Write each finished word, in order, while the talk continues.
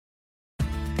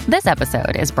This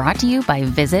episode is brought to you by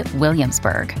Visit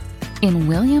Williamsburg. In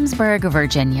Williamsburg,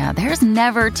 Virginia, there's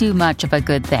never too much of a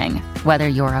good thing. Whether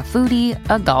you're a foodie,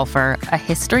 a golfer, a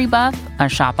history buff, a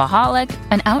shopaholic,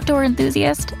 an outdoor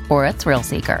enthusiast, or a thrill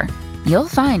seeker, you'll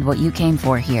find what you came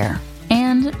for here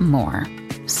and more.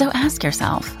 So ask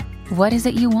yourself, what is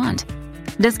it you want?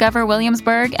 Discover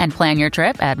Williamsburg and plan your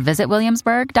trip at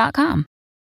visitwilliamsburg.com.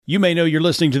 You may know you're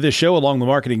listening to this show along the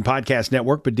Marketing Podcast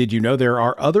Network, but did you know there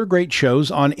are other great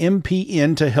shows on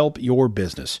MPN to help your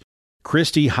business?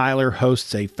 Christy Heiler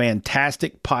hosts a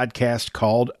fantastic podcast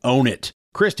called Own It.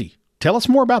 Christy, tell us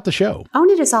more about the show. Own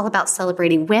It is all about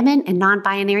celebrating women and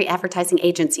non-binary advertising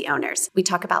agency owners. We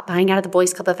talk about buying out of the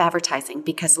Boys Club of Advertising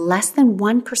because less than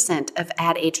 1% of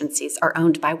ad agencies are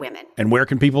owned by women. And where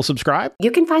can people subscribe?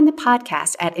 You can find the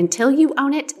podcast at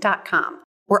untilyouownit.com.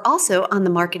 We're also on the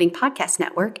Marketing Podcast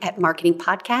Network at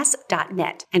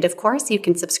marketingpodcast.net. And of course, you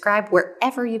can subscribe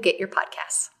wherever you get your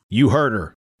podcasts. You heard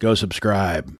her. Go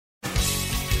subscribe.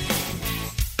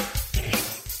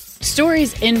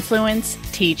 Stories influence,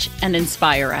 teach, and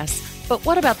inspire us. But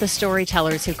what about the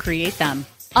storytellers who create them?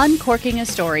 Uncorking a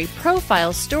Story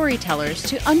profiles storytellers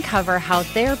to uncover how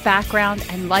their background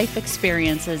and life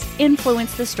experiences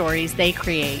influence the stories they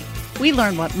create. We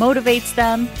learn what motivates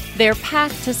them, their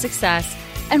path to success,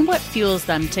 and what fuels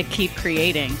them to keep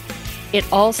creating. It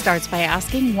all starts by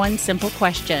asking one simple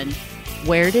question: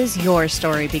 where does your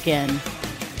story begin?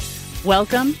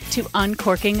 Welcome to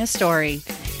Uncorking a Story.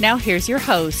 Now here's your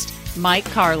host, Mike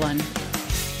Carlin.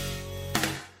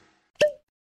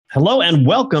 Hello and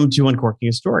welcome to Uncorking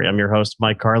a Story. I'm your host,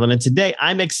 Mike Carlin, and today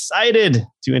I'm excited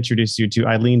to introduce you to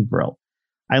Eileen Brill.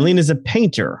 Eileen is a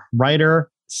painter,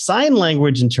 writer, sign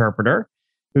language interpreter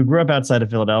who grew up outside of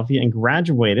Philadelphia and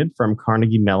graduated from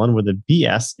Carnegie Mellon with a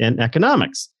BS in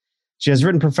economics. She has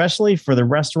written professionally for the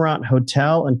restaurant,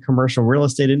 hotel, and commercial real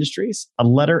estate industries. A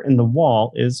Letter in the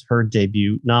Wall is her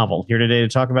debut novel. Here today to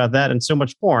talk about that and so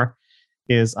much more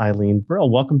is Eileen Brill.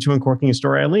 Welcome to Uncorking a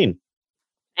Story, Eileen.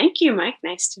 Thank you, Mike.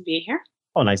 Nice to be here.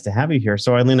 Oh, nice to have you here.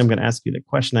 So, Eileen, I'm going to ask you the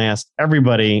question I asked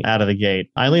everybody out of the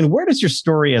gate. Eileen, where does your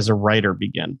story as a writer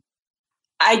begin?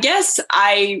 I guess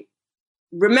I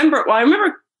remember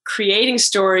creating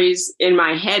stories in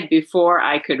my head before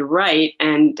I could write.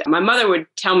 And my mother would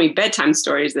tell me bedtime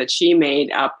stories that she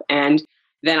made up. And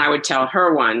then I would tell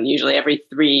her one. Usually every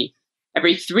three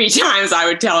times I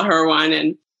would tell her one.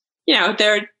 And, you know,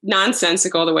 they're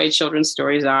nonsensical the way children's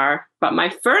stories are. But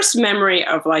my first memory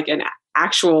of like an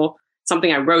actual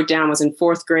something I wrote down was in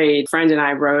fourth grade. A friend and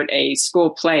I wrote a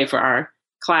school play for our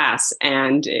class.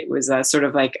 And it was sort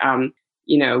of like,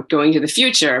 going to the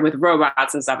future with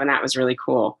robots and stuff. And that was really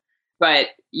cool. But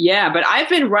I've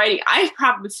been writing.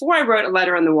 Before I wrote A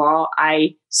Letter on the Wall,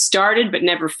 I started but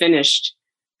never finished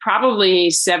probably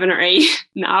 7 or 8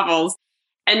 novels.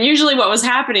 And usually what was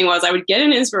happening was I would get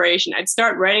an inspiration. I'd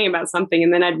start writing about something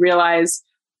and then I'd realize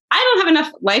I don't have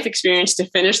enough life experience to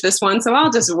finish this one. So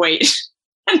I'll just wait.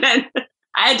 And then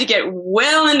I had to get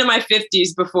well into my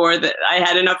 50s before that I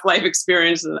had enough life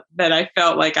experience that I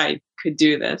felt like I could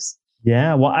do this.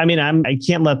 Yeah, well, I mean, I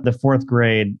can't let the fourth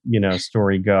grade,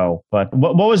 story go. But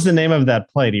what was the name of that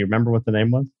play? Do you remember what the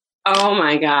name was? Oh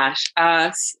my gosh!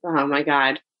 Oh my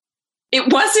God!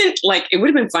 It wasn't like it would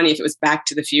have been funny if it was Back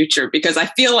to the Future because I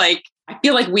feel like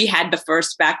we had the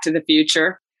first Back to the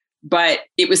Future, but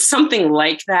it was something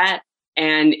like that,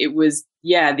 and it was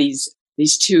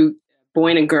these two boy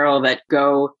and a girl that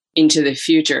go into the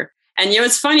future, and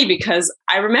it's funny because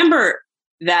I remember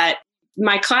that.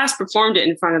 My class performed it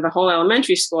in front of the whole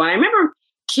elementary school. And I remember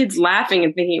kids laughing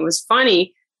and thinking it was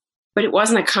funny, but it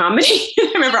wasn't a comedy.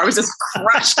 I remember I was just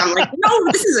crushed. I'm like,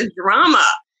 no, this is a drama.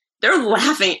 They're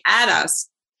laughing at us.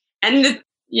 And,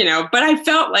 but I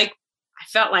felt like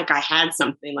I had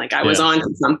something, like I was on to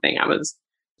something. I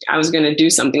was going to do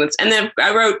something. And then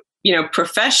I wrote,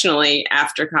 professionally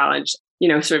after college,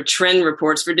 sort of trend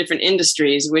reports for different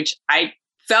industries, which I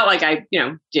felt like I,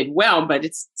 did well, but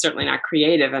it's certainly not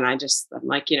creative. And I'm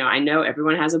like, I know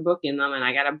everyone has a book in them and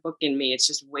I got a book in me. It's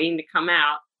just waiting to come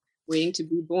out, waiting to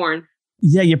be born.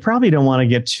 Yeah, you probably don't want to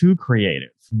get too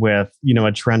creative with,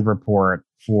 a trend report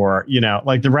for,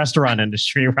 like the restaurant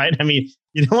industry, right? I mean,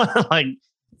 you don't want to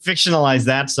fictionalize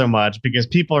that so much because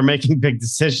people are making big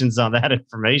decisions on that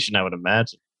information, I would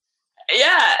imagine.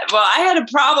 Yeah, well, I had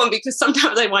a problem because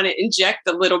sometimes I want to inject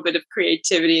a little bit of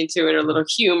creativity into it or a little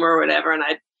humor or whatever. And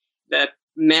the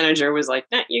manager was like,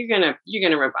 nah, you're gonna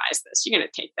revise this. You're gonna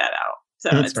take that out. So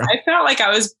I felt like I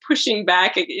was pushing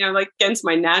back, against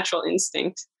my natural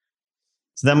instinct.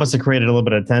 So that must have created a little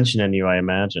bit of tension in you, I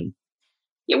imagine.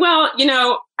 Yeah, well,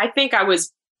 I think I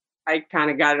was I kind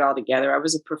of got it all together. I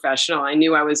was a professional. I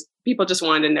knew people just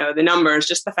wanted to know the numbers,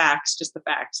 just the facts.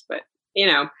 But,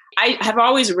 I have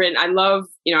always written, I love,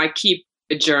 I keep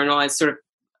a journal. It's sort of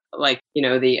like,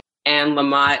 the Anne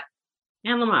Lamott,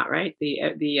 right?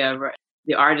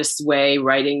 The artist's way,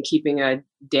 writing, keeping a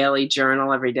daily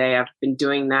journal every day. I've been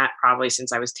doing that probably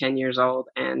since I was 10 years old.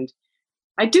 And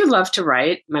I do love to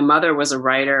write. My mother was a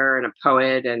writer and a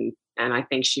poet, and I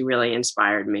think she really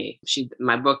inspired me.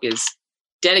 My book is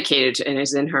dedicated to and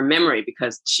is in her memory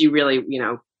because she really,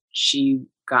 she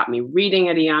got me reading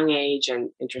at a young age and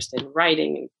interested in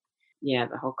writing,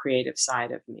 and the whole creative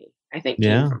side of me, I think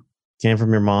came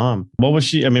from your mom. What was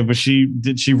she? I mean,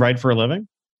 did she write for a living?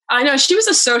 I know she was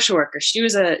a social worker. She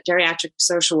was a geriatric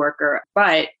social worker,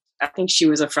 but I think she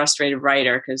was a frustrated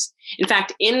writer because, in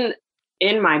fact, in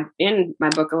my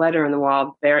book, A Letter on the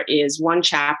Wall, there is one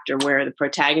chapter where the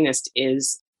protagonist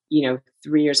is,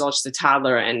 3 years old, she's a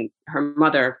toddler, and her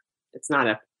mother,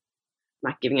 I'm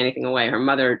not giving anything away. Her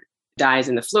mother dies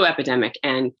in the flu epidemic,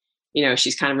 and,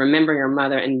 she's kind of remembering her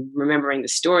mother and remembering the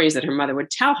stories that her mother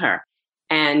would tell her.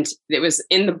 And it was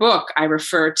in the book, I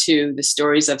refer to the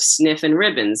stories of Sniff and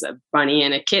Ribbons, a bunny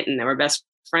and a kitten that were best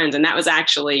friends. And that was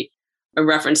actually a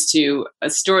reference to a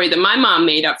story that my mom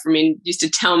made up for me and used to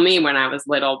tell me when I was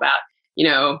little about,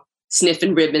 Sniff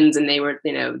and Ribbons, and they were,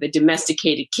 the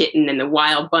domesticated kitten and the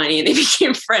wild bunny, and they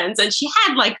became friends. And she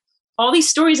had like all these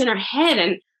stories in her head,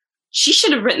 and she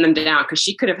should have written them down because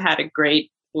she could have had a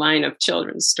great line of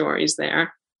children's stories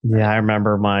there. Yeah, I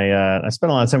remember I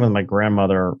spent a lot of time with my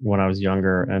grandmother when I was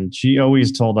younger, and she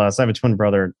always told us, I have a twin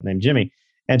brother named Jimmy,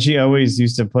 and she always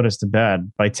used to put us to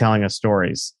bed by telling us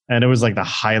stories. And it was like the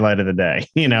highlight of the day.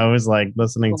 It was like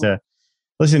listening to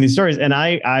these stories. And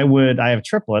I have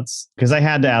triplets because I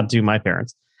had to outdo my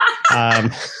parents.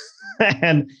 And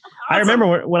awesome. I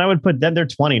remember when I would put them, they're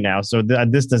 20 now. So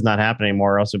this does not happen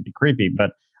anymore, or else it'd be creepy.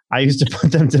 But I used to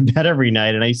put them to bed every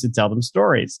night, and I used to tell them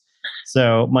stories.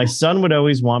 So my son would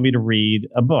always want me to read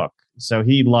a book. So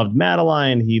he loved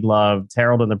Madeline. He loved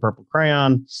Harold and the Purple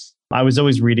Crayon. I was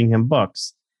always reading him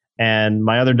books. And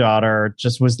my other daughter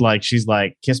just was like, she's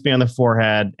like, kiss me on the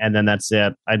forehead, and then that's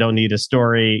it. I don't need a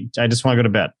story. I just want to go to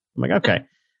bed. I'm like, okay.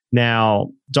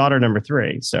 Now, daughter number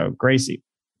 3, so Gracie.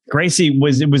 Gracie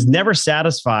was never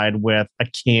satisfied with a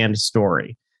canned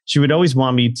story. She would always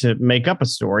want me to make up a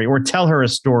story or tell her a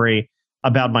story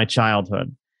about my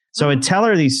childhood. So I'd tell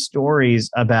her these stories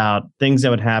about things that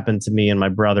would happen to me and my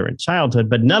brother in childhood,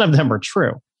 but none of them were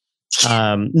true.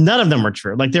 None of them were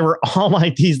true. Like they were all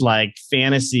like these like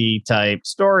fantasy type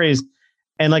stories.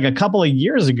 And like a couple of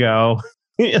years ago,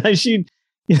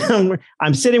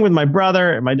 I'm sitting with my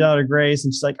brother and my daughter Grace,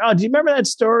 and she's like, "Oh, do you remember that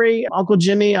story, Uncle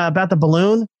Jimmy, about the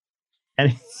balloon?"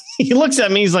 And he looks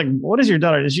at me, he's like, "What is your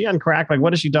daughter? Is she on crack? Like,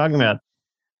 what is she talking about?"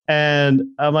 And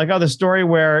I'm like, "Oh, the story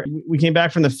where we came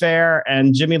back from the fair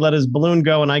and Jimmy let his balloon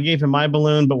go and I gave him my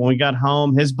balloon. But when we got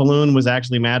home, his balloon was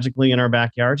actually magically in our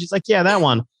backyard." She's like, "Yeah, that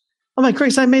one." I'm like,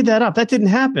 "Grace, I made that up. That didn't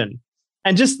happen."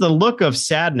 And just the look of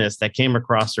sadness that came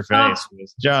across her face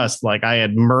was just like I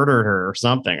had murdered her or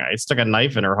something. I stuck a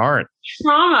knife in her heart.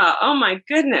 Trauma. Oh my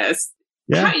goodness.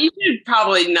 Yeah. You did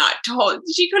probably not told.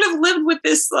 She could have lived with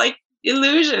this like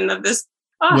illusion of this.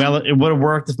 Oh. Well, it would have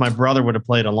worked if my brother would have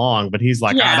played along, but he's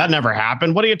like, that never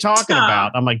happened. What are you talking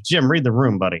about? I'm like, Jim, read the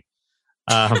room, buddy.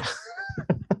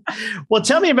 Well,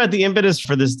 tell me about the impetus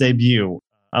for this debut,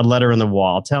 A Letter on the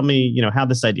Wall. Tell me, how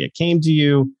this idea came to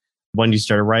you, when you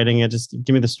started writing it. Just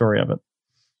give me the story of it.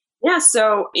 Yeah.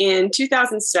 So in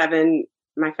 2007,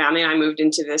 my family and I moved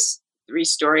into this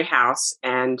 3-story house,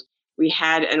 and we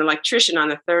had an electrician on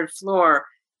the 3rd floor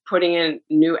putting in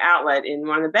a new outlet in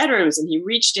one of the bedrooms. And he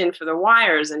reached in for the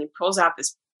wires and he pulls out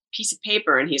this piece of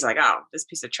paper and he's like, "Oh, this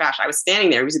piece of trash." I was standing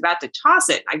there. He was about to toss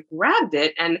it. I grabbed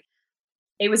it, and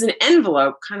it was an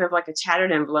envelope, kind of like a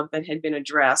tattered envelope that had been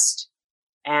addressed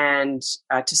and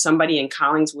to somebody in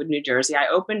Collingswood, New Jersey. I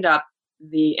opened up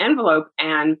the envelope,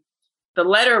 and the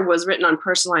letter was written on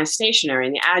personalized stationery,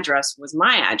 and the address was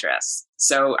my address.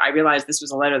 So I realized this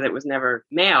was a letter that was never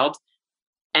mailed.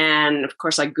 And of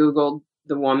course, I Googled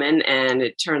the woman, and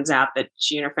it turns out that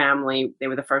she and her family, they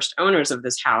were the first owners of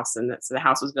this house. And so the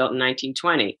house was built in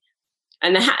 1920.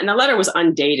 And the letter was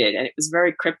undated, and it was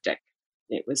very cryptic.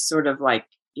 It was sort of like,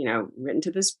 written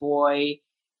to this boy.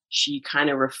 She kind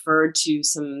of referred to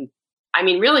some,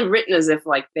 really written as if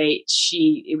like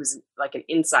it was like an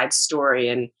inside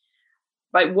story.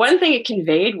 But one thing it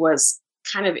conveyed was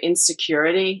kind of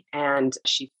insecurity. And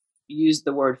she used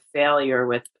the word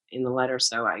failure in the letter.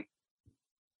 So I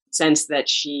sensed that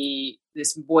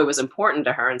this boy was important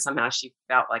to her, and somehow she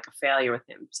felt like a failure with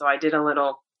him. So I did a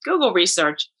little Google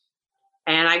research,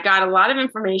 And I got a lot of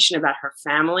information about her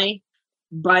family,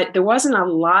 but there wasn't a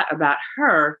lot about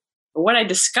her. But what I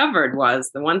discovered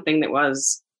was the one thing that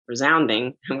was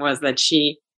resounding was that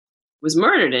she was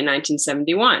murdered in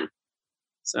 1971.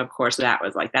 So, of course,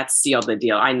 that sealed the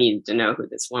deal. I needed to know who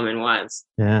this woman was.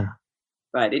 Yeah.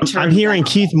 But I'm hearing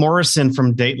Keith Morrison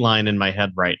from Dateline in my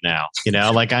head right now.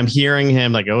 Like I'm hearing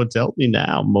him like, oh, tell me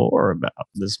now more about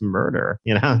this murder.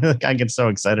 I get so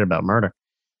excited about murder.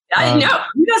 I know.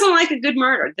 Who doesn't like a good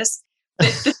murder? The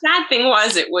sad thing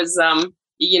was, it was a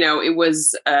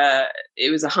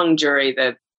hung jury.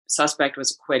 The suspect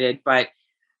was acquitted, but,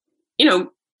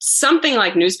 something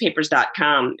like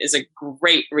newspapers.com is a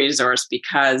great resource,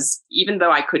 because even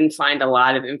though I couldn't find a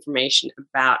lot of information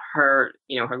about her,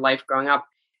 her life growing up,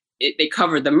 they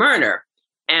covered the murder.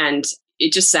 And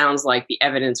it just sounds like the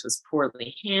evidence was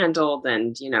poorly handled.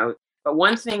 And, but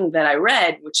one thing that I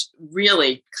read, which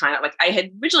really kind of I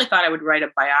had originally thought I would write a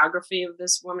biography of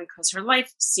this woman, because her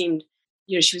life seemed,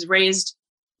 she was raised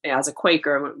as a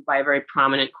Quaker by a very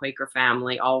prominent Quaker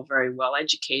family, all very well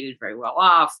educated, very well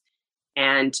off.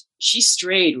 And she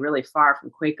strayed really far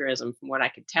from Quakerism, from what I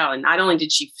could tell. And not only did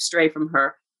she stray from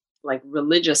her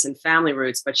religious and family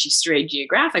roots, but she strayed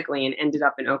geographically and ended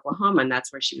up in Oklahoma, and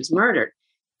that's where she was murdered.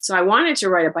 So I wanted to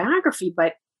write a biography,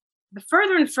 but the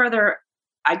further and further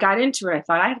I got into it, I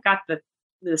thought, I've got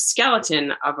the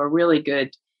skeleton of a really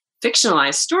good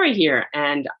fictionalized story here,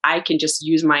 and I can just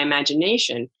use my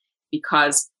imagination,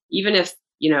 because even if,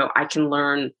 I can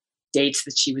learn dates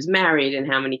that she was married and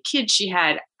how many kids she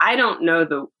had, I don't know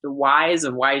the whys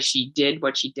of why she did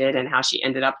what she did and how she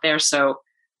ended up there. So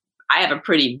I have a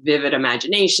pretty vivid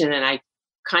imagination, and I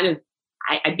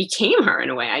became her in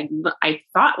a way. I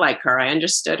thought like her. I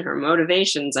understood her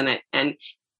motivations, and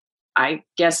I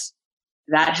guess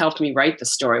that helped me write the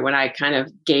story, when I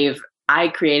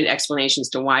created explanations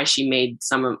to why she made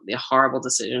some of the horrible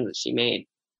decisions that she made.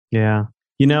 Yeah.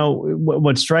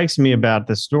 What strikes me about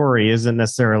the story isn't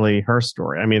necessarily her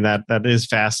story. I mean, that is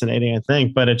fascinating, I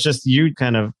think, but it's just you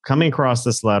kind of coming across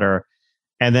this letter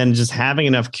and then just having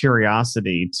enough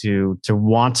curiosity to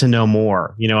want to know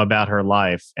more, about her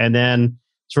life. And then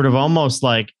sort of almost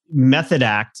like method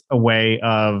act a way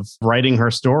of writing her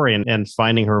story and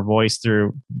finding her voice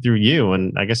through you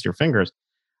and I guess your fingers.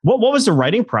 What was the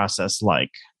writing process like?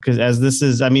 Because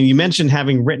you mentioned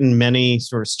having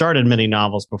started many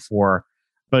novels before,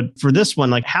 but for this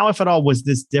one, how, if at all, was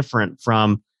this different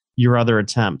from your other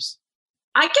attempts?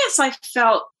 I guess I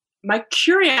felt my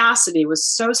curiosity was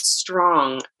so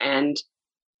strong, and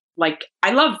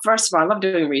I love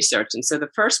doing research. And so the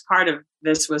first part of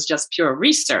this was just pure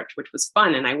research, which was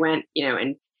fun. And I went,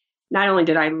 and not only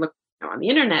did I look on the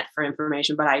internet for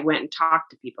information, but I went and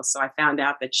talked to people. So I found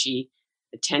out that she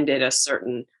attended a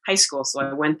certain high school. So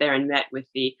I went there and met with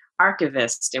the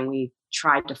archivist, and we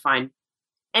tried to find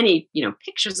any,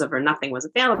 pictures of her. Nothing was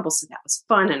available. So that was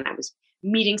fun. And I was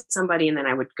meeting somebody, and then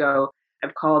I've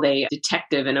called a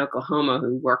detective in Oklahoma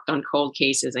who worked on cold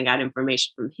cases and got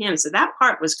information from him. So that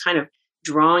part was kind of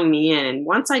drawing me in. And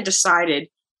once I decided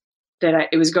that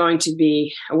it was going to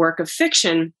be a work of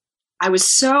fiction, I was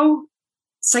so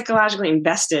psychologically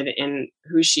invested in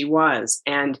who she was.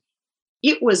 And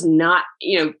it was not,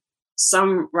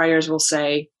 some writers will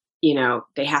say,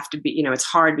 they have to be, it's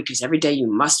hard because every day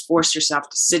you must force yourself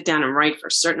to sit down and write for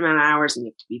a certain amount of hours, and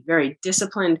you have to be very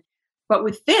disciplined. But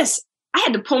with this, I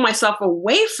had to pull myself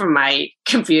away from my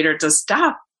computer to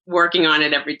stop working on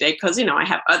it every day, because, I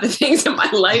have other things in my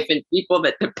life and people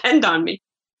that depend on me.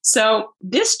 So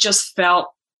this just felt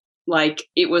like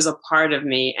it was a part of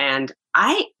me. And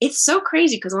it's so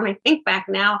crazy, because when I think back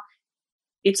now,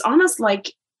 it's almost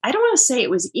like, I don't want to say it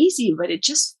was easy, but it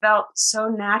just felt so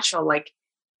natural. Like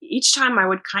each time I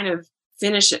would kind of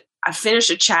finish a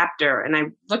chapter, and I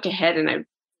look ahead and I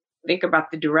think about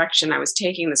the direction I was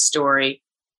taking the story.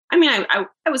 I mean, I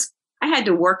had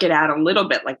to work it out a little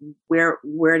bit, like where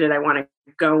did I want to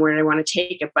go? Where did I want to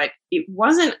take it? But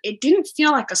it didn't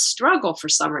feel like a struggle for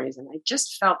some reason. I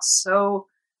just felt so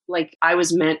like I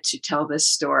was meant to tell this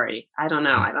story. I don't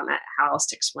know how else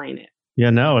to explain it. Yeah,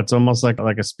 no, it's almost like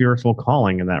a spiritual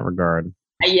calling in that regard.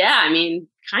 Yeah, I mean,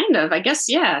 kind of, I guess.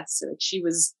 Yeah. So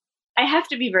I have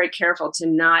to be very careful to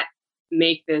not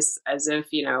make this as if,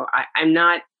 I'm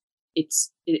not, it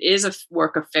is a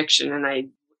work of fiction, and I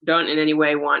don't in any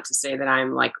way want to say that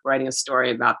I'm writing a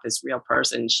story about this real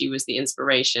person. She was the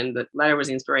inspiration. The letter was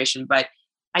the inspiration. But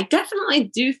I definitely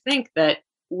do think that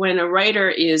when a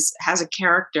writer has a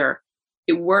character,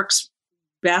 it works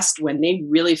best when they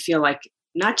really feel like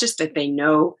not just that they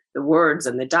know the words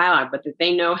and the dialogue, but that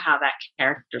they know how that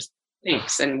character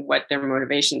thinks and what their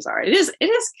motivations are. It is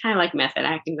kind of like method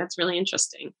acting. That's really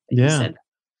interesting that you said that.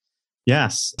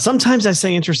 Yes. Sometimes I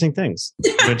say interesting things,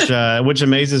 which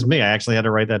amazes me. I actually had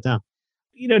to write that down.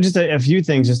 Just a few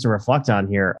things just to reflect on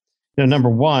here. Number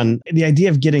one, the idea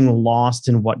of getting lost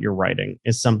in what you're writing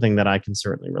is something that I can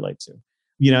certainly relate to.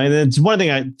 And it's one of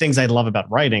the things I love about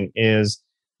writing is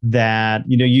that,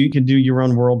 you can do your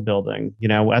own world building.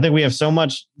 I think we have so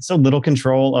little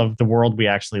control of the world we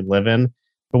actually live in,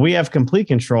 but we have complete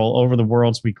control over the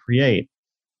worlds we create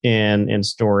in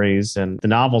stories and the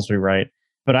novels we write.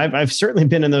 But I've certainly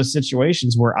been in those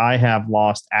situations where I have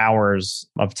lost hours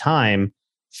of time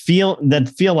feel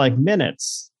like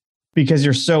minutes because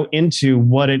you're so into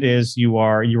what it is you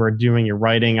are doing, you're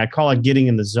writing. I call it getting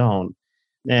in the zone.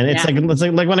 And it's like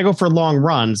when I go for long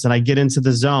runs and I get into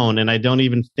the zone and I don't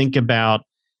even think about,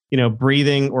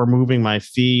 breathing or moving my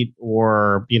feet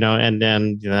or, and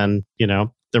then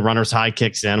the runner's high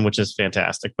kicks in, which is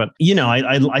fantastic. But,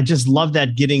 I just love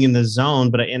that getting in the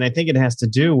zone. And I think it has to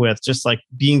do with just like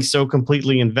being so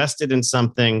completely invested in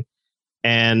something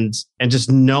and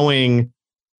just knowing,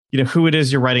 who it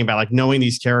is you're writing about, like knowing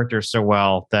these characters so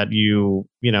well that you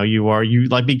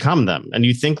like become them and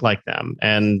you think like them.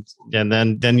 And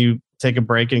then you take a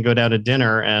break and go down to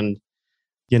dinner and,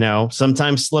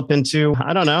 sometimes slip into,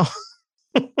 I don't know.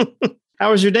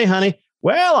 How was your day, honey?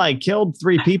 Well, I killed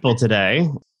 3 people today.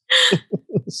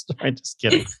 Sorry, just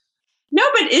kidding. No,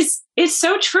 but it's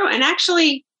so true. And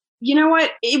actually, you know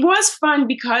what? It was fun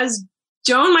because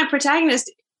Joan, my protagonist,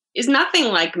 is nothing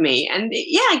like me. And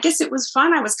I guess it was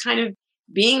fun. I was kind of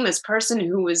being this person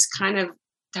who was kind of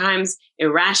times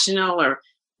irrational or,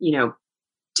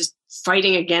 just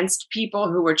fighting against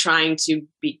people who were trying to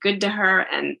be good to her.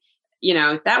 And,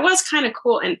 that was kind of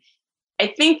cool. And I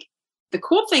think the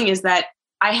cool thing is that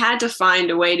I had to find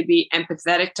a way to be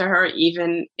empathetic to her,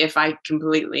 even if I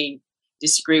completely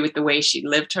disagree with the way she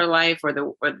lived her life or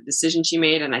the decision she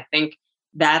made. And I think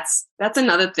that's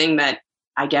another thing that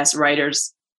I guess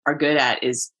writers are good at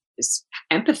is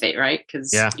empathy, right?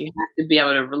 Because you have to be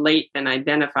able to relate and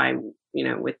identify,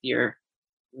 with your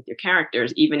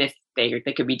characters, even if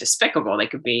they could be despicable, they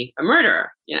could be a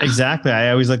murderer. Exactly. I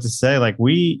always like to say, like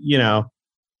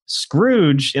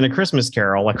Scrooge in A Christmas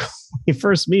Carol, like when you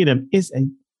first meet him, is a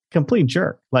complete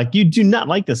jerk. Like you do not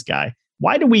like this guy.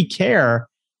 Why do we care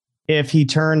if he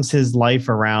turns his life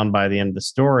around by the end of the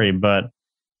story? But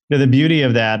the beauty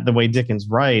of that, the way Dickens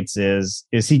writes is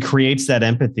he creates that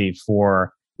empathy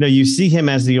for, you see him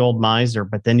as the old miser,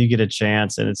 but then you get a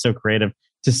chance, and it's so creative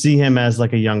to see him as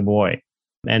like a young boy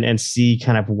and see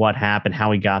kind of what happened,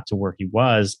 how he got to where he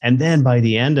was. And then by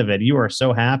the end of it, you are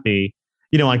so happy,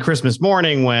 on Christmas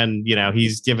morning when,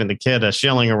 he's giving the kid a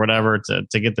shilling or whatever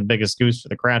to get the biggest goose for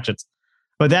the Cratchits.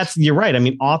 But you're right. I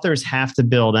mean, authors have to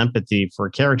build empathy for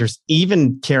characters,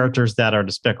 even characters that are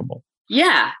despicable.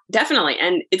 Yeah, definitely.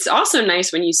 And it's also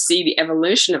nice when you see the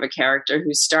evolution of a character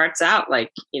who starts out like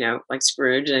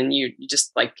Scrooge, and you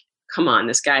just like, come on,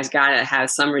 this guy's got to have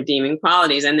some redeeming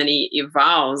qualities. And then he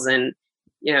evolves. And,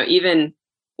 even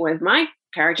with my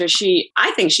character,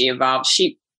 I think she evolved.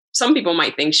 Some people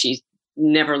might think she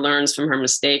never learns from her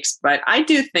mistakes, but I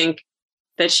do think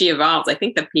that she evolves. I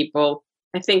think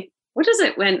what is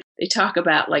it when they talk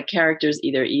about like characters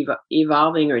either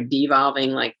evolving or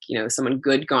devolving, like, someone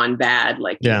good gone bad,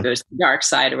 like goes to the dark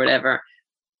side or whatever,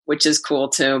 which is cool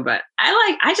too. But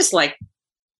I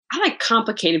like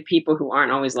complicated people who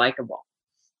aren't always likable.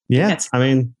 Yeah.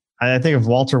 I think of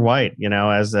Walter White,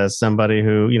 as somebody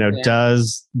who,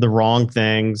 does the wrong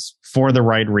things for the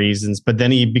right reasons, but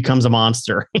then he becomes a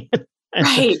monster.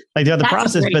 Right. Like the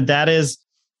process, but that is,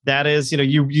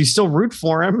 you still root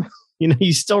for him.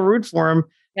 You still root for him.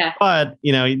 Yeah. But,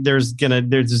 there's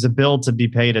a bill to be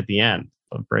paid at the end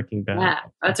of Breaking Bad. Yeah,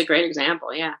 that's a great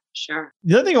example. Yeah, sure.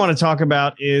 The other thing I want to talk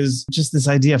about is just this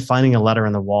idea of finding a letter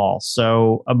in the wall.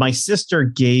 So my sister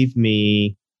gave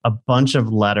me a bunch of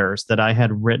letters that I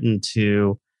had written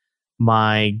to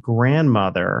my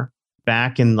grandmother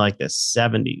back in like the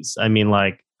 70s. I mean,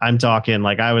 like I'm talking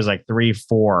like I was like 3,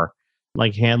 4,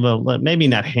 like maybe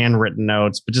not handwritten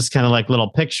notes, but just kind of like little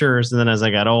pictures. And then as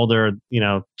I got older,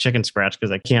 chicken scratch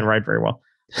because I can't write very well.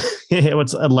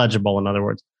 It's illegible, in other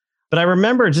words. But I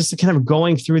remember just kind of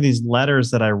going through these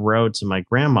letters that I wrote to my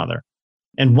grandmother.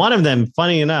 And one of them,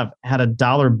 funny enough, had a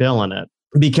 $1 bill in it.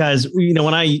 Because,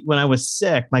 when I was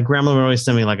sick, my grandmother would always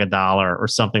send me like $1 or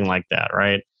something like that,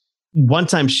 right? One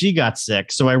time she got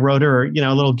sick, so I wrote her,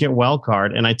 a little get well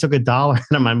card, and I took $1 out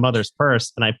of my mother's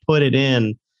purse and I put it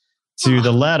in to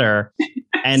the letter.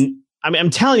 And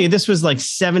I'm telling you, this was like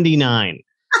 79.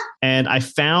 And I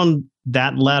found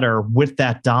that letter with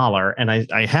that dollar. And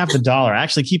I have the dollar. I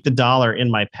actually keep the dollar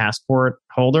in my passport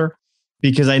holder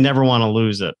because I never want to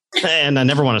lose it. And I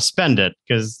never want to spend it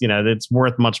because, it's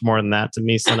worth much more than that to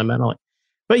me sentimentally.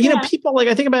 But, people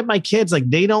I think about my kids,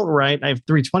 they don't write. I have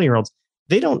 3 20-year-olds.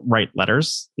 They don't write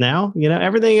letters now.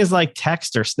 Everything is like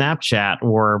text or Snapchat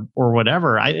or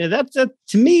whatever.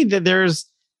 To me, that there's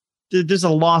a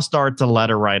lost art to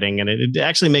letter writing. And it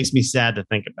actually makes me sad to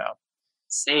think about.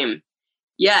 Same.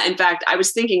 Yeah. In fact, I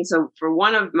was thinking, so for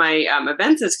one of my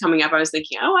events that's coming up, I was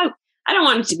thinking, I don't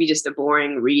want it to be just a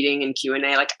boring reading and Q&A.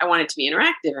 I want it to be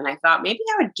interactive. And I thought maybe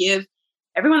I would give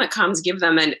everyone that comes, give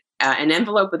them an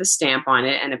envelope with a stamp on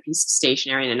it and a piece of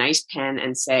stationery and a nice pen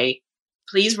and say,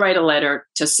 please write a letter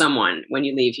to someone when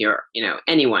you leave here.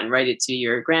 Anyone, write it to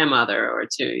your grandmother or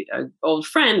to an old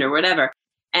friend or whatever.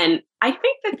 And I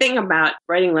think the thing about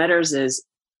writing letters is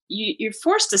you're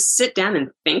forced to sit down and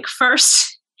think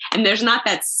first. And there's not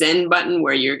that send button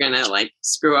where you're going to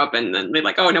screw up and then be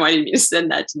like, oh, no, I didn't mean to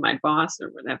send that to my boss or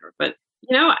whatever. But,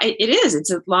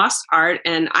 it's a lost art.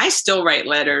 And I still write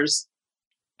letters.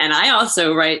 And I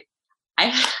also write,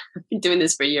 I've been doing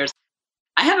this for years.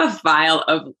 I have a file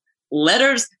of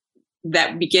letters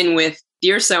that begin with,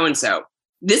 Dear So-and-so.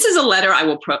 This is a letter I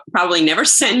will probably never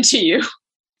send to you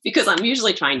because I'm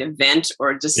usually trying to vent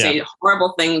or just say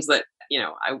horrible things that,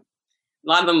 a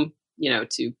lot of them,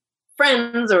 to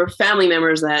friends or family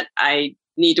members that I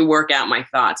need to work out my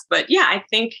thoughts. But yeah, I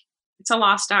think it's a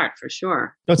lost art for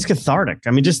sure. It's cathartic.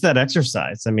 I mean, just that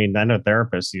exercise. I mean, I know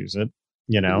therapists use it,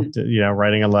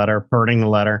 writing a letter, burning the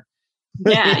letter.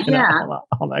 Yeah.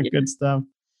 All that good stuff.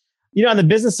 On the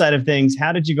business side of things,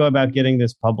 how did you go about getting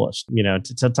this published?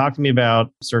 To talk to me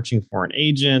about searching for an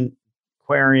agent,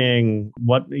 querying,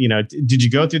 what, did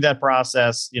you go through that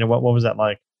process? What was that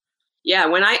like? Yeah,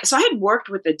 I had worked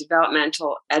with a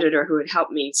developmental editor who had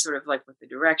helped me sort of with the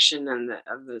direction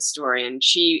of the story. And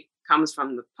she comes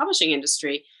from the publishing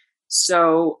industry.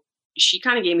 So she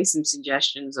kind of gave me some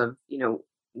suggestions of,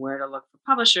 where to look for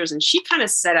publishers. And she kind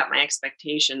of set up my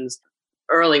expectations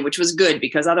early, which was good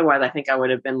because otherwise I think I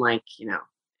would have been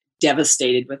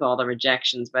devastated with all the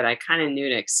rejections, but I kind of knew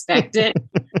to expect it.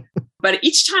 But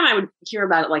each time I would hear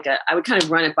about it, I would kind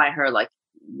of run it by her,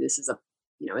 this is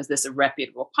is this a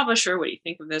reputable publisher? What do you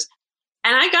think of this?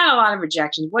 And I got a lot of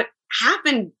rejections. What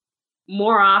happened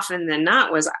more often than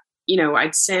not was,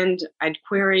 I'd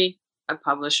query a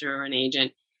publisher or an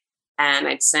agent and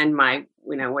I'd send my,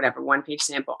 whatever, 1-page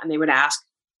sample, and they would ask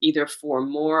either for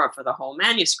more or for the whole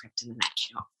manuscript. And then I'd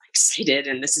get all excited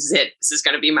and this is it. This is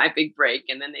going to be my big break.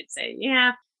 And then they'd say,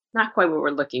 yeah, not quite what we're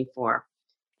looking for.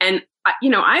 And,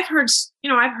 I've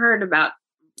heard about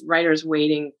writers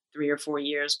waiting 3 or 4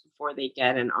 years before they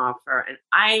get an offer. And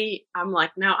I'm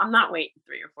like, no, I'm not waiting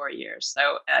 3 or 4 years.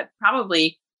 So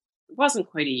probably it wasn't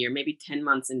quite a year, maybe 10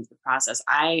 months into the process.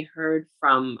 I heard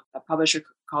from a publisher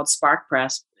called Spark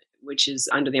Press, which is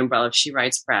under the umbrella of She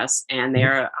Writes Press. And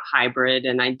they're a hybrid.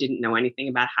 And I didn't know anything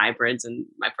about hybrids. And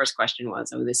my first question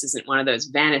was, this isn't one of those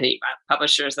vanity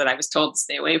publishers that I was told to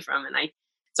stay away from. And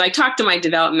so I talked to my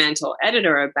developmental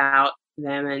editor about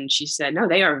them, and she said, no,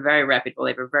 they are very reputable.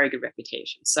 They have a very good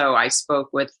reputation. So I spoke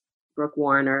with Brooke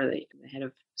Warner, the head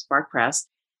of Spark Press,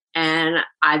 and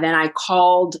I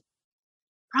called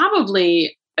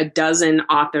probably a dozen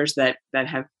authors that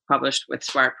have published with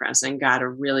Spark Press and got a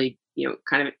really,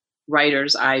 kind of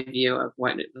writer's eye view of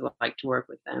what it was like to work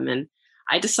with them. And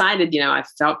I decided, I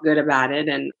felt good about it,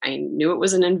 and I knew it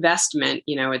was an investment.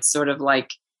 It's sort of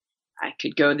like I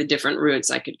could go the different routes.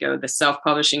 I could go the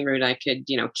self-publishing route. I could,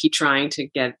 keep trying to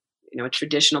get, a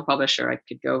traditional publisher. I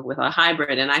could go with a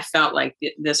hybrid. And I felt like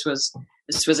this was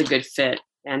a good fit.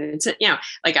 And it's,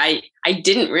 I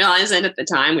didn't realize it at the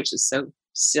time, which is so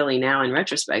silly now in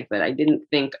retrospect, but I didn't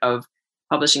think of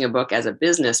publishing a book as a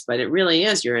business, but it really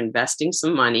is. You're investing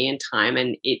some money and time,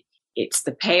 and it's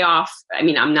the payoff. I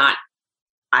mean,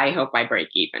 I hope I break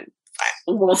even.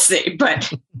 We'll see.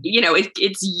 But,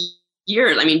 it's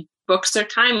years. I mean, books are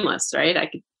timeless, right?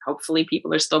 Hopefully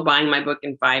people are still buying my book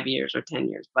in 5 years or 10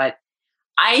 years, but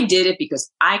I did it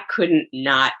because I couldn't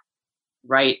not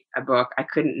write a book. I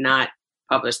couldn't not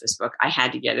publish this book. I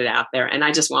had to get it out there, and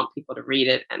I just want people to read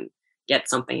it and get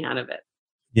something out of it.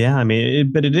 Yeah. I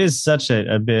mean, but it is such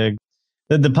a big,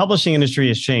 the publishing industry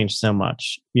has changed so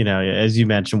much, as you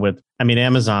mentioned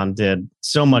Amazon did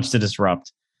so much to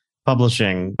disrupt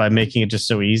publishing by making it just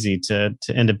so easy to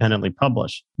independently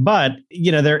publish. But,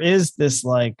 there is this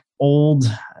old,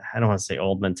 I don't want to say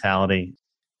old mentality.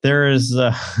 There is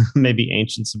maybe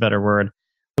ancient's a better word.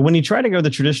 But when you try to go the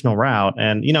traditional route,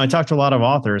 and, I talked to a lot of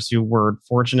authors who were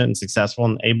fortunate and successful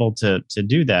and able to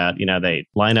do that. They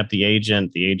line up the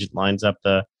agent lines up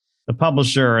the the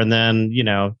publisher, and then,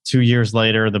 2 years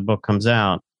later, the book comes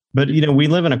out. But, we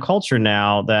live in a culture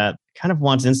now that kind of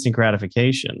wants instant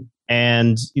gratification.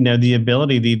 And, the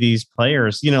ability, these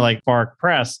players, like Bark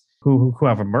Press, who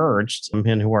have emerged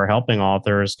and who are helping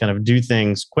authors kind of do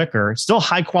things quicker, still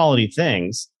high quality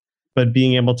things, but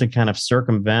being able to kind of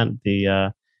circumvent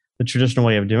the traditional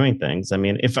way of doing things. I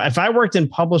mean, if I worked in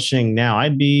publishing now,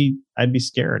 I'd be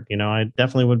scared. I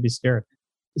definitely would be scared.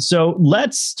 So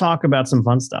let's talk about some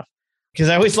fun stuff, because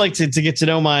I always like to get to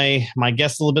know my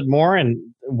guests a little bit more. And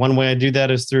one way I do that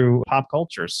is through pop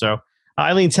culture. So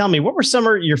Eileen, tell me, what were some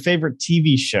of your favorite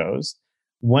TV shows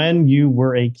when you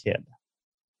were a kid?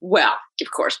 Well,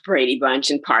 of course, Brady Bunch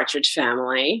and Partridge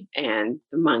Family and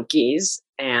the Monkees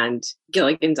and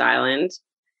Gilligan's Island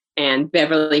and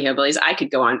Beverly Hillbillies. I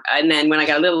could go on. And then when I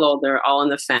got a little older, All in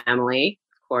the Family,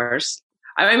 of course.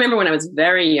 I remember when I was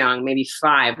very young, maybe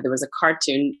 5, there was a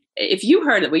cartoon. If you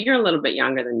heard it, well, you're a little bit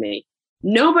younger than me.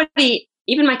 Nobody,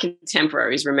 even my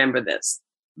contemporaries, remember this.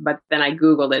 But then I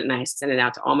Googled it and I sent it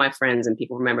out to all my friends, and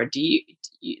people remember,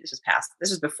 this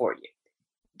was before you.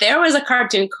 There was a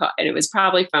cartoon called, and it was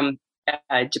probably from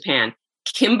Japan,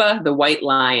 Kimba the White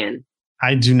Lion.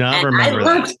 I do not remember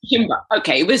that. Kimba.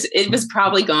 Okay, it was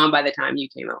probably gone by the time you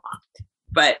came along.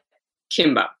 But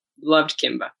Kimba, loved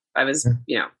Kimba. I was,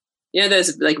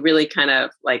 those like really kind of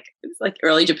like, it was like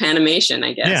early Japanimation,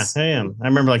 I guess. Yeah, I am. I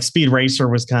remember like Speed Racer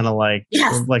was kind of like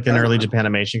an early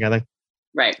Japanimation kind of thing.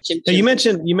 Right. So you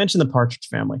mentioned the Partridge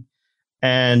Family,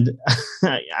 and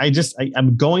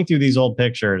I'm going through these old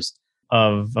pictures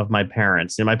of my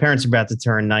parents. And my parents are about to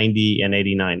turn 90 and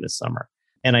 89 this summer.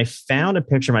 And I found a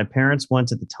picture. My parents went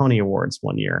to the Tony Awards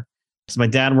one year. So my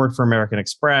dad worked for American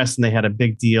Express, and they had a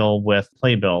big deal with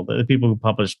Playbill, the people who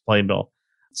published Playbill.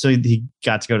 So he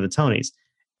got to go to the Tonys.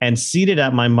 And seated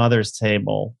at my mother's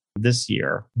table this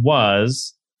year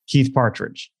was Keith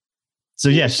Partridge. So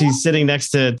yeah, she's sitting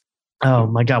next to, oh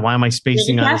my God, why am I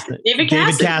spacing on this? David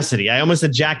Cassidy. I almost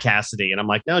said Jack Cassidy. And I'm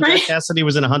like, no, right. Jack Cassidy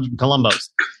was in 100 Columbos.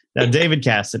 Now, David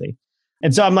Cassidy.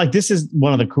 And so I'm like, this is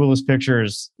one of the coolest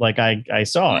pictures like I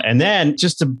saw. And then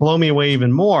just to blow me away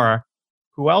even more,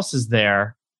 who else is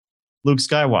there? Luke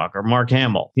Skywalker, Mark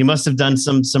Hamill. He must have done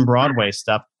some Broadway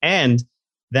stuff. And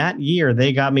that year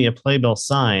they got me a playbill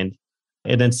signed.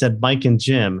 It then said, Mike and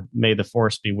Jim, may the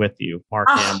force be with you, Mark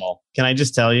Hamill. Can I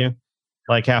just tell you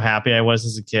like how happy I was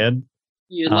as a kid?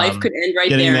 Your life could end right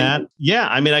there. That. Yeah.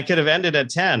 I mean, I could have ended at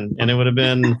 10 and it would have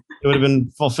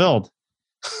been fulfilled.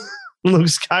 Luke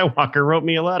Skywalker wrote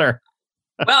me a letter.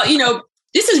 Well,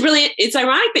 this is it's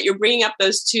ironic that you're bringing up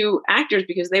those two actors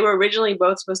because they were originally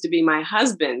both supposed to be my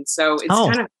husband. So it's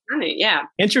kind of funny. Yeah.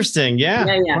 Interesting. Yeah.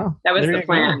 Yeah. Wow. That was the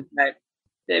plan, but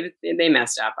they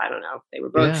messed up. I don't know. They were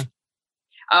both.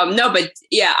 Yeah. No, but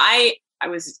yeah, I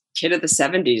was a kid of the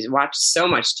 70s, watched so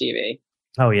much TV.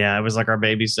 Oh yeah. It was like our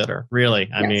babysitter. Really.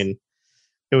 Yes. I mean,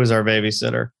 it was our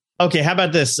babysitter. Okay, how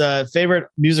about this? Favorite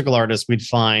musical artist we'd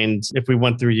find if we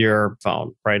went through your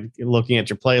phone, right? Looking at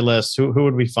your playlist, who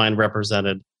would we find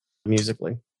represented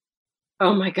musically?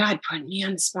 Oh my God, putting me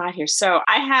on the spot here. So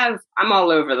I'm all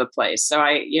over the place. So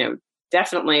I,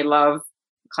 definitely love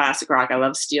classic rock. I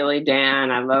love Steely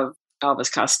Dan. I love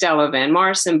Elvis Costello, Van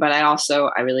Morrison, but I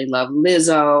really love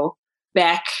Lizzo,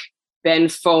 Beck, Ben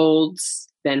Folds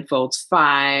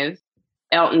 5,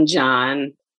 Elton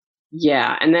John.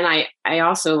 Yeah. And then I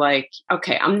also like,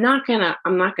 okay, I'm not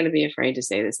gonna be afraid to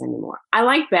say this anymore. I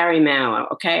like Barry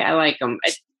Manilow. Okay. I like him.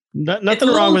 Nothing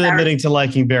wrong with admitting to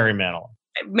liking Barry Manilow.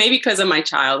 Maybe because of my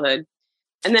childhood.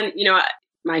 And then,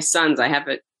 my sons, I have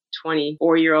a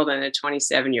 24-year-old and a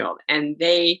 27-year-old, and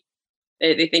they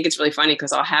think it's really funny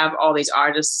because I'll have all these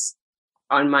artists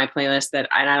on my playlist that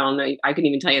I don't know. I couldn't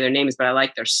even tell you their names, but I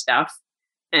like their stuff.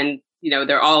 And,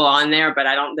 they're all on there, but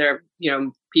they're,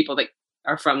 people that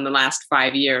are from the last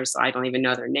 5 years. So I don't even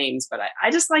know their names, but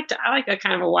I just like a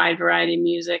kind of a wide variety of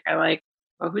music. I like,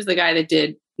 who's the guy that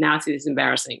did Now It's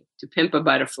Embarrassing, To Pimp a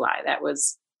Butterfly? That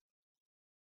was,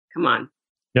 come on.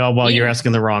 Yeah, well, you're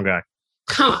asking the wrong guy.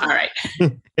 Come on, all right.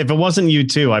 If it wasn't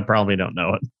U2, I probably don't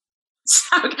know it.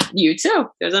 U2.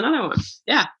 There's another one.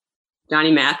 Yeah.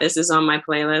 Johnny Mathis is on my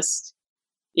playlist.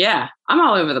 Yeah, I'm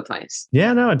all over the place.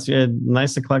 Yeah, no, it's a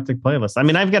nice eclectic playlist. I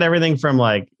mean, I've got everything from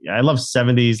like, I love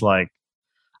 70s, like,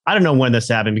 I don't know when this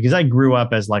happened because I grew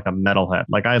up as like a metalhead.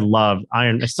 Like I loved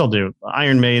I still do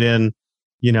Iron Maiden,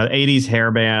 80s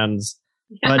hair bands.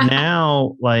 But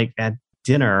now like at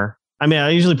dinner, I mean,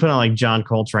 I usually put on like John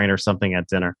Coltrane or something at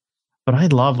dinner, but I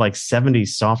love like 70s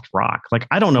soft rock. Like,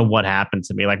 I don't know what happened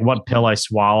to me, like what pill I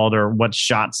swallowed or what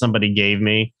shot somebody gave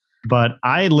me, but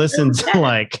I listened to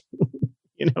like,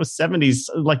 70s,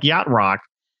 like yacht rock.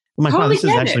 I'm like, wow, this is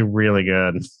actually really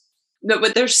good.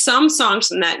 But there's some songs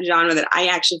from that genre that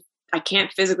I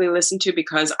can't physically listen to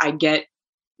because I get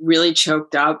really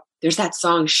choked up. There's that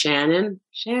song Shannon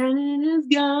is gonna. Do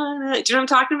you know what I'm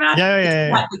talking about?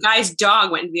 Yeah. The guy's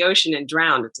dog went into the ocean and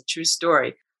drowned. It's a true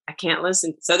story. I can't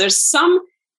listen. So there's some.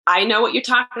 I know what you're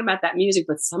talking about, that music,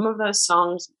 but some of those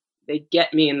songs, they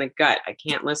get me in the gut. I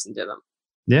can't listen to them.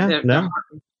 Yeah,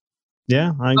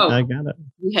 I got it.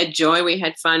 We had joy, we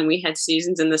had fun, we had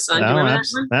Seasons in the Sun. Do you remember that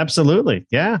one? Absolutely,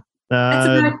 yeah. That's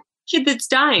about a kid that's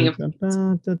dying.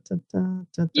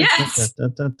 Yes.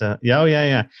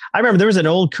 Yeah. I remember there was an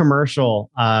old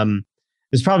commercial. It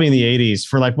was probably in the 80s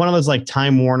for like one of those like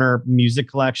Time Warner music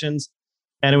collections,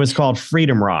 and it was called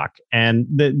Freedom Rock. And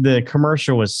the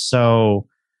commercial was so.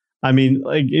 I mean,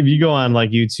 like if you go on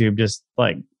like YouTube, just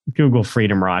like Google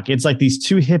Freedom Rock. It's like these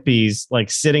two hippies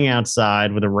like sitting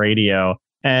outside with a radio,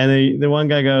 and the one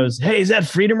guy goes, "Hey, is that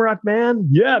Freedom Rock, man?"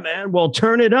 "Yeah, man." "Well,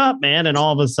 turn it up, man." And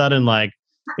all of a sudden, like,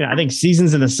 I think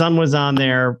Seasons in the Sun was on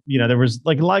there. There was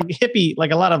like a lot of hippy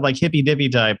dippy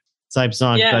type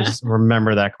songs. Yeah. I just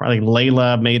remember that. Like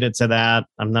Layla made it to that.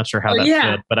 I'm not sure how that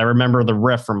fit, but I remember the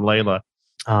riff from Layla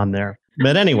on there.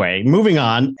 But anyway, moving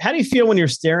on. How do you feel when you're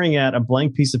staring at a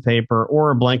blank piece of paper or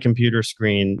a blank computer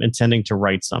screen intending to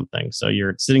write something? So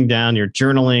you're sitting down, you're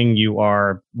journaling, you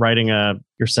are writing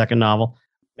your second novel.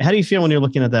 How do you feel when you're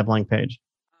looking at that blank page?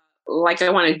 Like I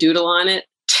want to doodle on it.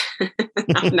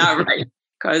 I'm not right.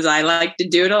 Because I like to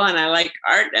doodle and I like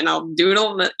art, and I'll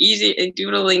doodle.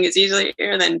 Doodling is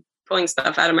easier than pulling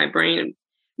stuff out of my brain.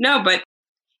 No, but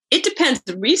it depends.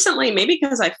 Recently, maybe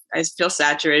because I feel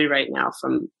saturated right now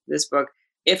from this book.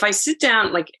 If I sit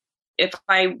down, like if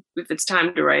it's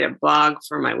time to write a blog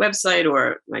for my website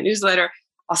or my newsletter,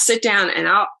 I'll sit down and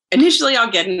I'll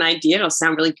get an idea. It'll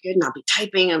sound really good, and I'll be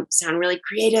typing and sound really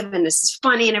creative, and this is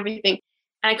funny and everything.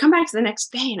 And I come back to the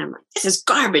next day and I'm like, this is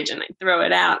garbage, and I throw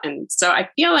it out. And so I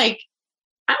feel like,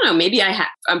 I don't know, maybe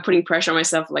I'm putting pressure on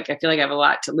myself. Like I feel like I have a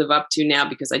lot to live up to now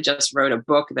because I just wrote a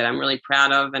book that I'm really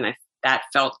proud of, and that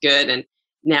felt good. And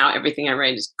now everything I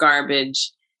write is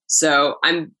garbage. So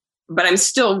I'm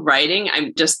still writing.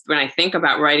 When I think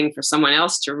about writing for someone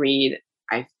else to read,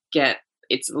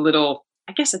 it's a little,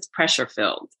 I guess it's pressure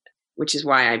filled, which is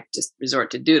why I just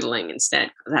resort to doodling instead.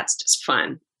 That's just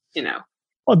fun,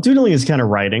 Well, doodling is kind of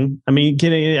writing. I mean,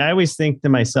 I always think to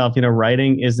myself,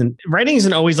 writing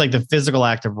isn't always like the physical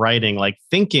act of writing. Like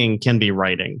thinking can be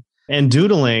writing, and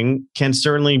doodling can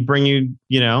certainly bring you,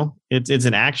 it's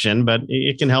an action, but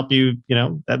it can help you,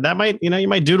 that might, you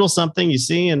might doodle something you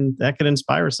see, and that could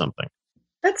inspire something.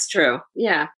 That's true.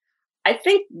 Yeah. I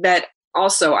think that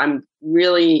also I'm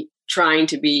really trying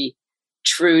to be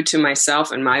true to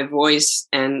myself and my voice.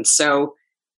 And so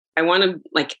I want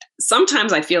to,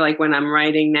 sometimes I feel like when I'm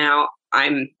writing now,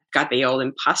 I'm got the old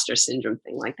imposter syndrome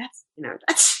thing. Like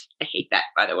that's, I hate that,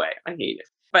 by the way. I hate it.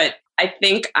 But I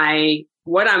think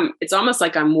it's almost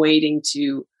like I'm waiting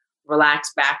to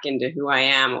relax back into who I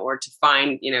am, or to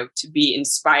find, to be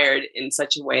inspired in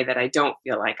such a way that I don't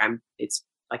feel like it's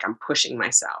like I'm pushing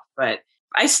myself. But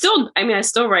I still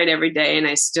write every day, and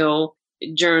I still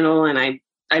journal, and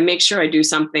I make sure I do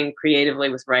something creatively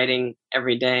with writing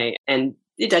every day. And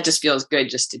that just feels good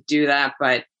just to do that.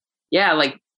 But yeah,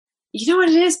 you know what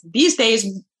it is? These days,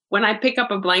 when I pick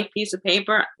up a blank piece of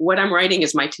paper, what I'm writing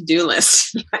is my to-do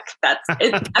list. That's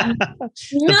it.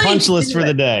 The punch list for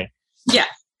the day. Yeah.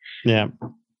 Yeah.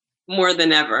 More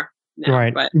than ever. No,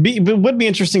 right. But it would be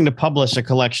interesting to publish a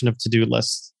collection of to-do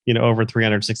lists, over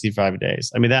 365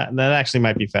 days. I mean, that actually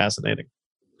might be fascinating.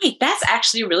 Wait, that's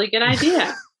actually a really good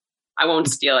idea. I won't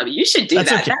steal it. You should do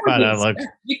that. Okay.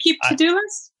 You keep to-do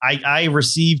lists? I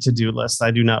receive to-do lists.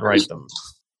 I do not write them.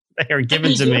 They are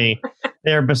given to me.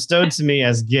 They are bestowed to me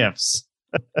as gifts.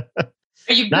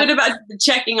 Are you good about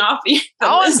checking off the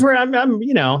list? I'm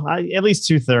at least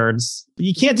 2/3.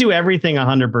 You can't do everything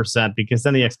 100% because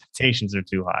then the expectations are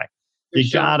too high.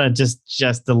 Gotta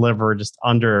just deliver just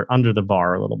under the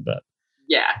bar a little bit.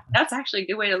 Yeah, that's actually a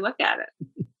good way to look at it.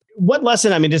 What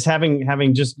lesson, just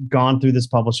having just gone through this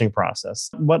publishing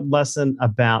process, what lesson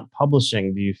about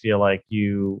publishing do you feel like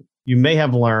you may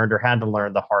have learned or had to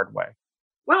learn the hard way?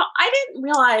 Well, I didn't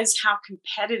realize how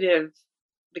competitive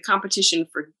the competition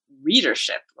for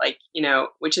readership,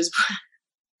 which is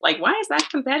why is that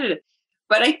competitive?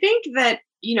 But I think that,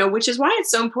 which is why it's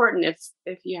so important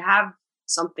if you have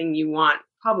something you want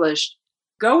published,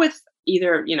 go with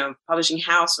either, publishing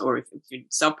house, or if you're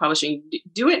self-publishing,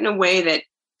 do it in a way that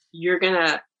you're going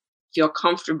to feel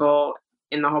comfortable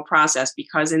in the whole process.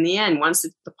 Because in the end, once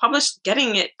it's published,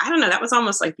 getting it, I don't know, that was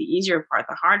almost like the easier part.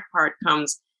 The hard part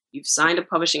comes, you've signed a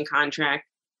publishing contract,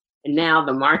 and now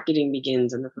the marketing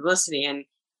begins and the publicity. And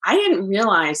I didn't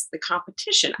realize the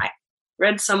competition. I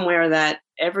read somewhere that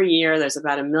every year there's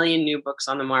about 1 million new books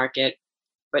on the market,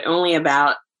 but only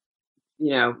about,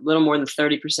 a little more than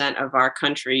 30% of our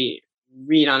country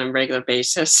read on a regular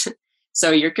basis.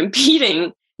 So you're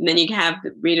competing, and then you have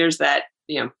the readers that,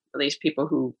 at least people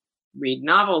who read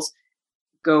novels,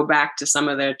 go back to some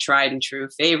of their tried and true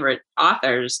favorite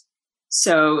authors.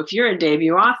 So if you're a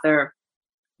debut author,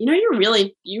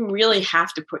 you really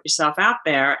have to put yourself out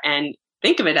there and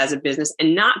think of it as a business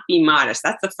and not be modest.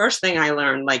 That's the first thing I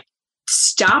learned. Like,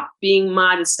 stop being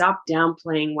modest, stop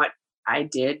downplaying what I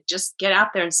did. Just get out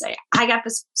there and say, I got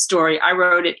this story. I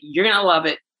wrote it. You're going to love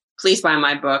it. Please buy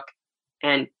my book.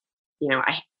 And,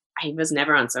 I was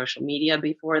never on social media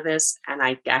before this. And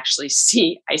I actually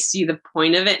see the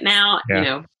point of it now,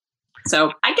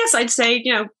 So I guess I'd say,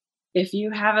 if you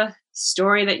have a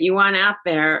story that you want out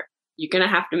there, you're going to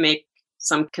have to make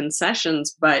some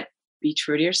concessions, but be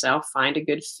true to yourself, find a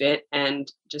good fit,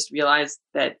 and just realize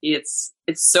that it's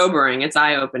sobering. It's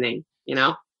eye-opening,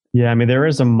 Yeah. I mean, there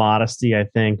is a modesty I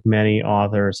think many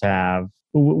authors have,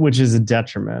 which is a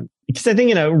detriment, because I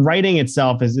think, writing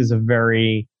itself is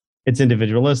it's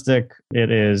individualistic.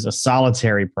 It is a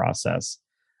solitary process,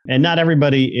 and not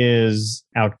everybody is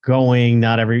outgoing.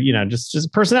 Not every,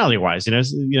 just personality wise,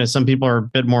 some people are a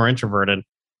bit more introverted,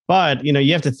 but,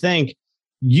 you have to think,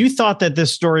 you thought that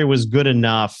this story was good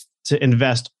enough to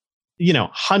invest,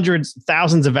 hundreds,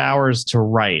 thousands of hours to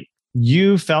write.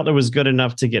 You felt it was good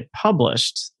enough to get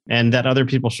published and that other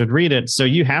people should read it. So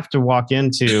you have to walk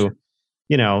into,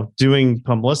 doing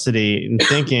publicity and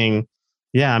thinking,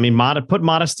 yeah, I mean, put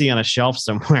modesty on a shelf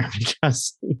somewhere,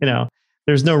 because,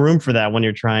 there's no room for that when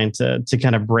you're trying to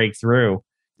kind of break through.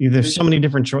 There's so many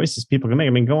different choices people can make. I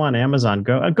mean, go on Amazon,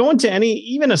 go into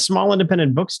even a small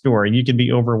independent bookstore, and you can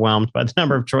be overwhelmed by the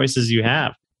number of choices you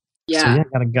have. Yeah.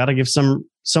 So gotta give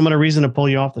someone a reason to pull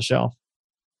you off the shelf.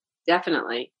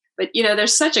 Definitely. But,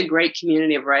 there's such a great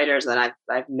community of writers that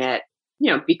I've met,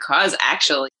 because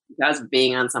of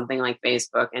being on something like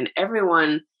Facebook, and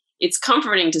everyone, it's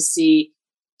comforting to see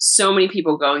so many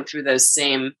people going through those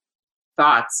same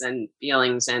thoughts and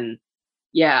feelings, and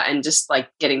just like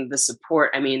getting the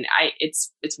support. I mean,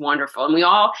 it's wonderful.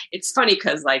 And it's funny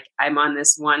because like I'm on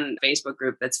this one Facebook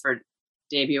group that's for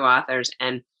debut authors,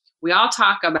 and we all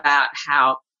talk about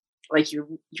how like you're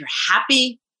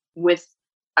happy with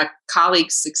a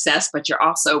colleague's success, but you're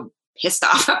also pissed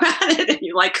off about it, and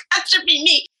you're like, that should be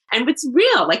me. And it's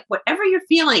real. Like, whatever you're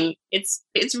feeling, it's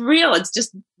real. It's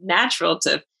just natural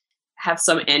to have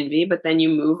some envy, but then you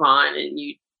move on and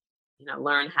you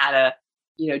learn how to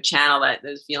channel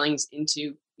those feelings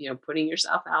into putting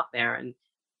yourself out there. And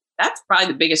that's probably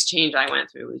the biggest change I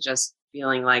went through, was just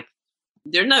feeling like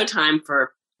there's no time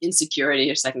for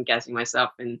insecurity or second guessing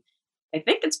myself. And I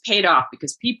think it's paid off,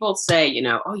 because people say,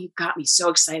 oh, you got me so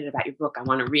excited about your book, I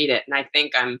want to read it. And I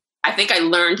think I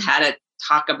learned how to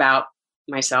talk about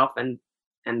myself and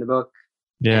the book.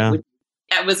 Yeah.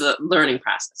 That was a learning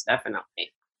process, definitely.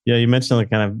 Yeah, you mentioned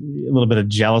like kind of a little bit of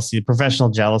jealousy, professional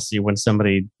jealousy, when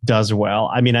somebody does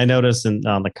well. I mean, I noticed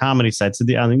on the comedy side, so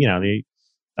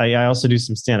I also do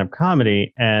some stand-up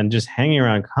comedy, and just hanging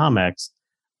around comics,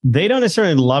 they don't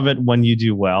necessarily love it when you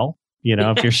do well.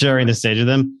 If you're sharing the stage with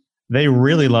them, they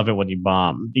really love it when you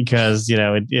bomb, because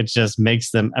it just makes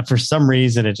them, for some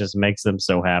reason, it just makes them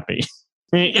so happy.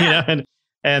 And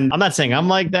I'm not saying I'm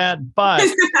like that, but.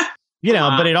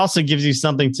 But it also gives you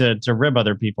something to rib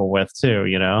other people with too,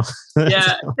 Yeah,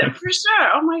 for sure.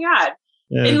 Oh my God.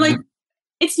 Yeah. And like,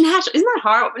 it's natural. Isn't that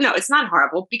horrible? No, it's not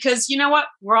horrible, because you know what?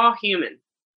 We're all human.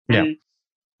 And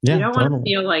you don't want to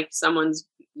feel like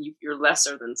you're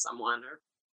lesser than someone.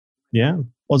 Yeah.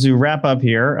 Well, to wrap up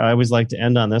here, I always like to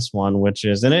end on this one, which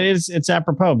is, and it's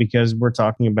apropos, because we're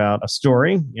talking about a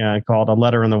story called A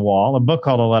Letter in the Wall, a book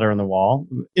called A Letter in the Wall,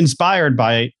 inspired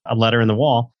by A Letter in the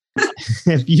Wall.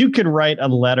 If you could write a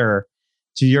letter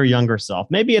to your younger self,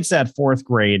 maybe it's that fourth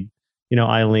grade,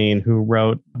 Eileen, who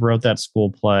wrote that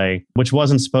school play, which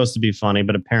wasn't supposed to be funny,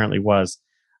 but apparently was.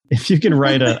 If you could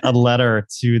write a letter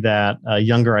to that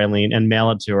younger Eileen and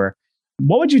mail it to her,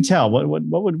 what would you tell? What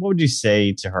would you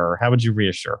say to her? How would you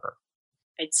reassure her?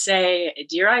 I'd say,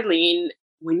 dear Eileen,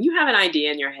 when you have an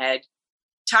idea in your head,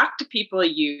 talk to people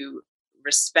you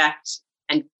respect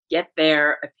and get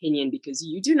their opinion, because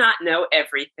you do not know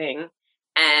everything,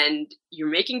 and you're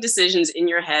making decisions in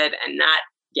your head and not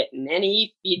getting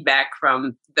any feedback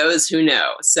from those who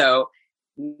know. So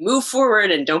move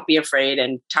forward and don't be afraid,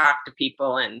 and talk to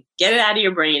people and get it out of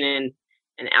your brain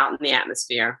and out in the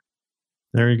atmosphere.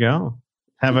 There you go.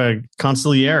 Have a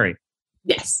consigliere.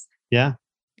 Yes. Yeah.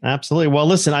 Absolutely. Well,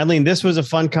 listen, Eileen, this was a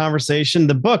fun conversation.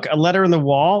 The book, A Letter in the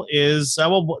Wall, is,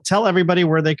 well, tell everybody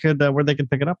where they could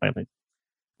pick it up, Eileen.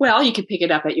 Well, you can pick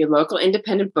it up at your local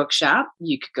independent bookshop.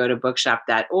 You could go to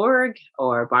bookshop.org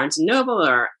or Barnes & Noble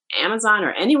or Amazon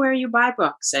or anywhere you buy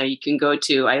books. So you can go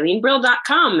to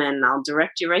eileenbrill.com and I'll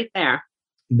direct you right there.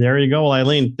 There you go. Well,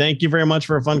 Eileen, thank you very much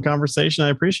for a fun conversation. I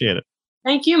appreciate it.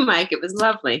 Thank you, Mike. It was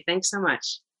lovely. Thanks so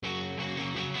much.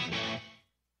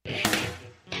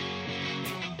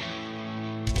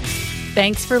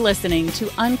 Thanks for listening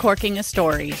to Uncorking a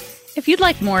Story. If you'd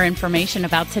like more information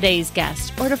about today's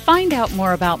guest or to find out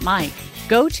more about Mike,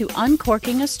 go to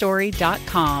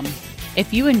uncorkingastory.com.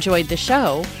 If you enjoyed the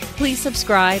show, please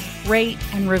subscribe, rate,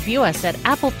 and review us at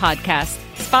Apple Podcasts,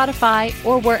 Spotify,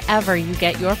 or wherever you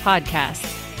get your podcasts.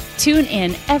 Tune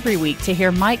in every week to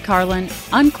hear Mike Carlin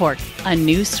uncork a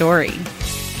new story.